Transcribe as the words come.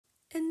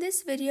In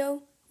this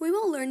video, we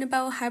will learn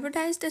about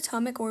hybridized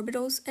atomic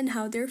orbitals and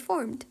how they're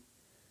formed.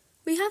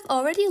 We have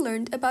already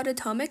learned about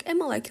atomic and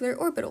molecular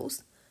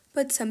orbitals,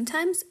 but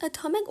sometimes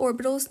atomic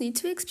orbitals need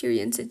to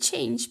experience a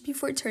change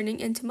before turning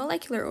into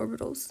molecular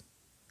orbitals.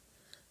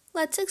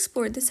 Let's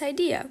explore this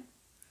idea.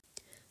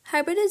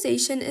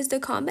 Hybridization is the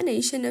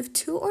combination of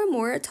two or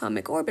more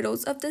atomic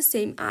orbitals of the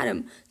same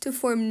atom to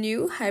form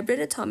new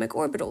hybrid atomic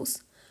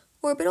orbitals,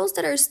 orbitals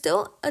that are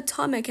still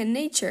atomic in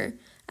nature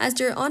as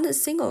they're on a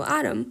single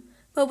atom,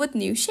 but with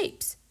new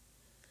shapes.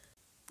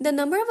 The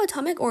number of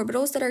atomic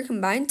orbitals that are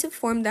combined to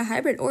form the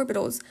hybrid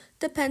orbitals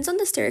depends on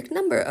the steric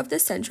number of the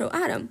central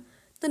atom,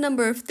 the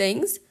number of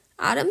things,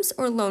 atoms,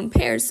 or lone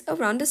pairs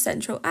around the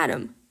central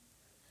atom.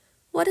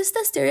 What is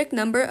the steric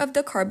number of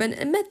the carbon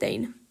in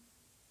methane?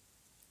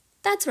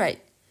 That's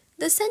right.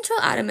 The central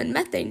atom in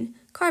methane,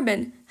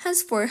 carbon,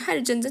 has 4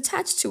 hydrogens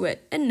attached to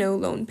it and no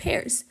lone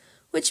pairs,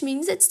 which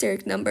means its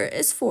steric number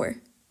is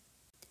 4.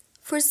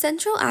 For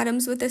central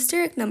atoms with a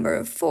steric number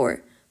of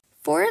 4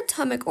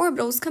 atomic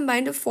orbitals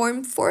combine to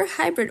form 4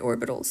 hybrid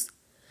orbitals.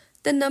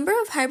 The number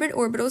of hybrid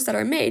orbitals that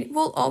are made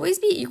will always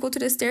be equal to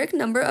the steric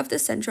number of the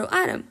central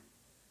atom.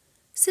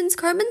 Since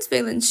carbon's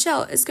valence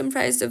shell is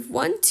comprised of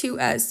 1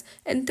 2s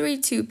and 3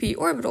 2p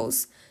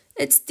orbitals,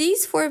 it's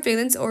these 4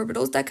 valence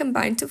orbitals that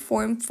combine to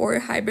form 4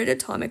 hybrid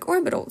atomic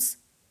orbitals.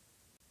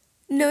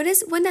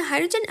 Notice when the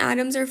hydrogen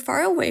atoms are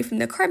far away from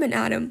the carbon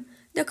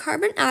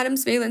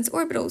atom's valence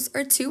orbitals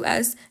are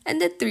 2s and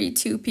the 3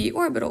 2p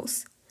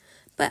orbitals.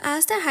 But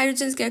as the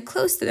hydrogens get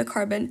close to the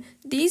carbon,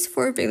 these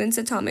 4 valence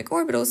atomic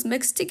orbitals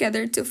mix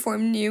together to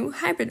form new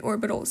hybrid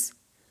orbitals.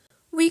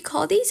 We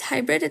call these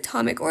hybrid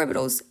atomic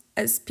orbitals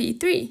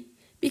sp3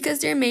 because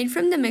they're made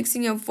from the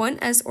mixing of one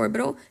s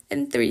orbital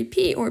and 3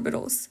 p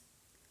orbitals.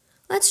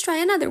 Let's try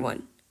another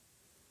one.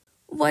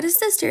 What is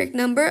the steric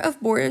number of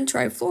boron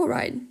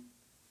trifluoride?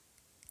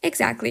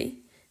 Exactly.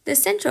 The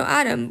central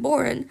atom,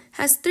 boron,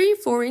 has 3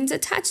 fluorines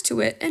attached to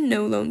it and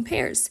no lone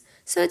pairs,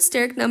 so its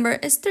steric number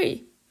is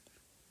 3.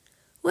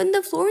 When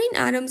the fluorine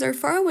atoms are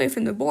far away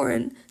from the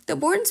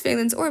boron's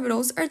valence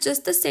orbitals are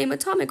just the same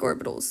atomic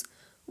orbitals,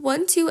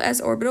 1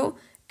 2s orbital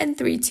and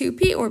 3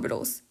 2p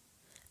orbitals.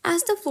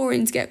 As the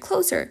fluorines get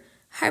closer,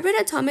 hybrid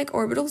atomic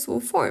orbitals will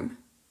form.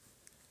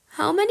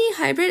 How many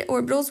hybrid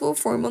orbitals will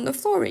form on the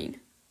fluorine?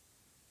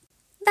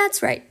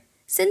 That's right.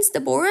 Since the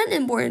boron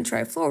in boron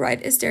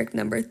trifluoride is steric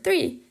number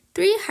 3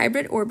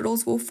 hybrid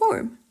orbitals will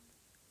form.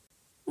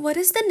 What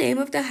is the name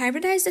of the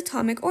hybridized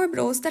atomic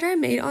orbitals that are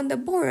made on the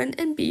boron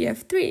in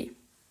BF3?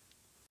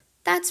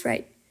 That's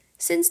right.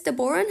 Since the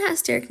boron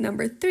has steric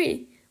number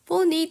 3,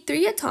 we'll need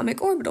 3 atomic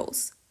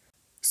orbitals.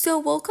 So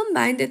we'll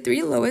combine the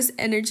 3 lowest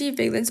energy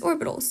valence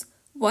orbitals,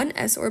 1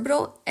 s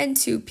orbital and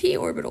 2 p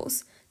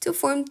orbitals, to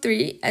form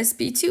 3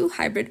 sp2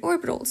 hybrid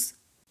orbitals.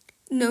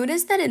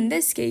 Notice that in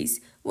this case,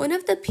 one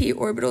of the p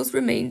orbitals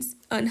remains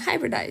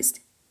unhybridized.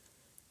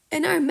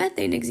 In our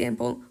methane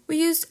example,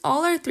 we used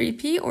all our 3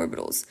 p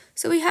orbitals,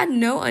 so we had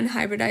no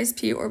unhybridized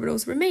p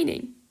orbitals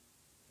remaining.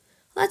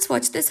 Let's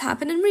watch this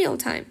happen in real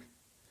time.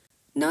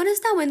 Notice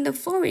that when the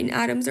fluorine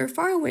atoms are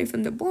far away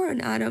from the boron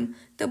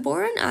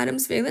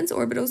atom's valence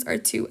orbitals are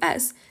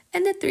 2s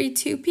and the 3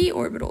 2p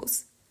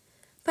orbitals.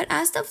 But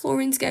as the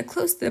fluorines get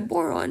close to the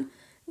boron,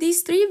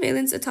 these 3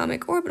 valence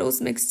atomic orbitals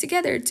mix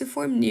together to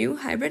form new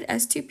hybrid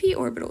s2p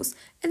orbitals,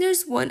 and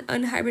there's one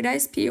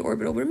unhybridized p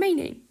orbital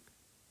remaining.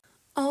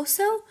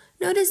 Also,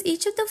 notice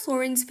each of the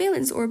fluorine's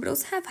valence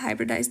orbitals have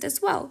hybridized as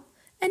well,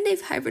 and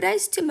they've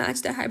hybridized to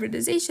match the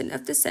hybridization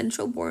of the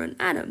central boron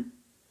atom.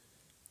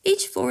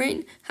 Each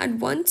fluorine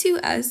had 1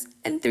 2s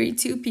and 3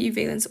 2p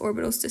valence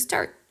orbitals to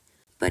start,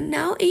 but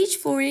now each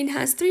fluorine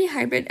has 3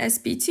 hybrid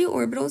sp2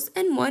 orbitals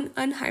and 1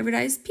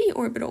 unhybridized p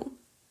orbital.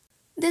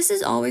 This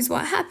is always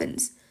what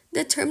happens.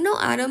 The terminal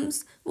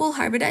atoms will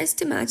hybridize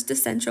to match the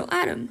central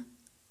atom.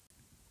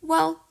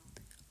 Well,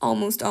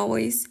 almost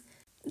always.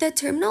 The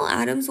terminal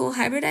atoms will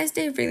hybridize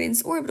their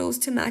valence orbitals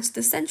to match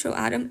the central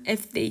atom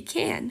if they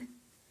can.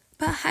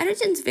 But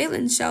hydrogen's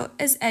valence shell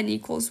is n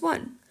equals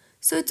 1.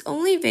 So its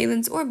only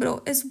valence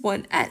orbital is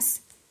 1s.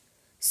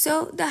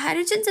 So the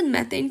hydrogens in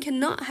methane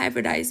cannot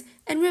hybridize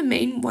and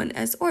remain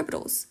 1s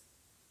orbitals.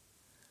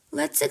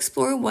 Let's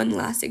explore one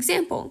last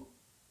example.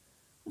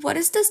 What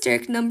is the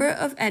steric number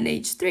of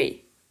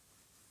NH3?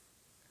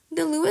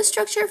 The Lewis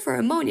structure for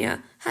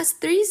ammonia has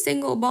 3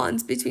 single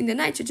bonds between the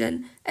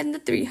nitrogen and the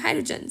 3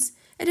 hydrogens,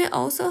 and it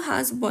also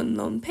has 1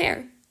 lone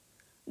pair.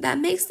 That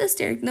makes the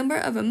steric number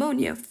of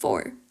ammonia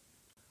 4.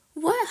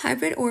 What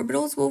hybrid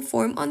orbitals will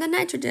form on the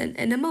nitrogen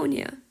in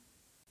ammonia?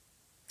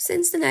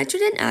 Since the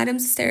nitrogen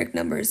atom's steric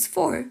number is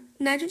 4,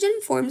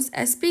 nitrogen forms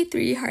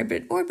sp3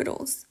 hybrid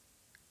orbitals.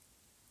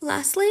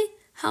 Lastly,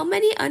 how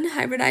many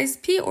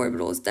unhybridized p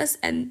orbitals does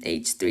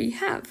NH3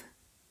 have?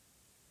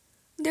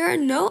 There are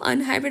no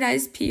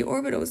unhybridized p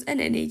orbitals in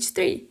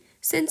NH3,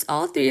 since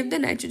all 3 of the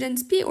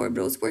nitrogen's p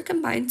orbitals were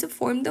combined to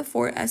form the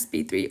 4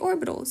 sp3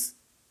 orbitals.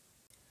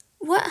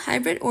 What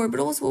hybrid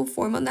orbitals will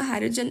form on the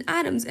hydrogen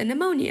atoms in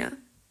ammonia?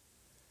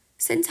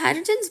 Since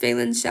hydrogen's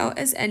valence shell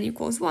is n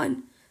equals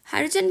 1,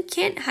 hydrogen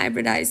can't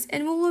hybridize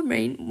and will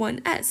remain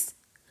 1s.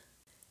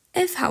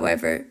 If,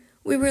 however,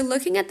 we were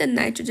looking at the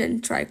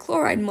nitrogen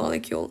trichloride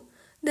molecule,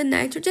 the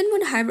nitrogen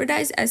would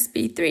hybridize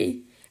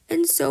sp3,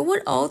 and so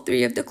would all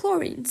three of the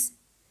chlorines.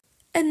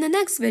 In the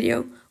next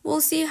video,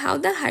 we'll see how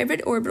the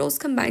hybrid orbitals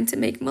combine to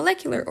make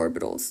molecular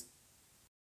orbitals.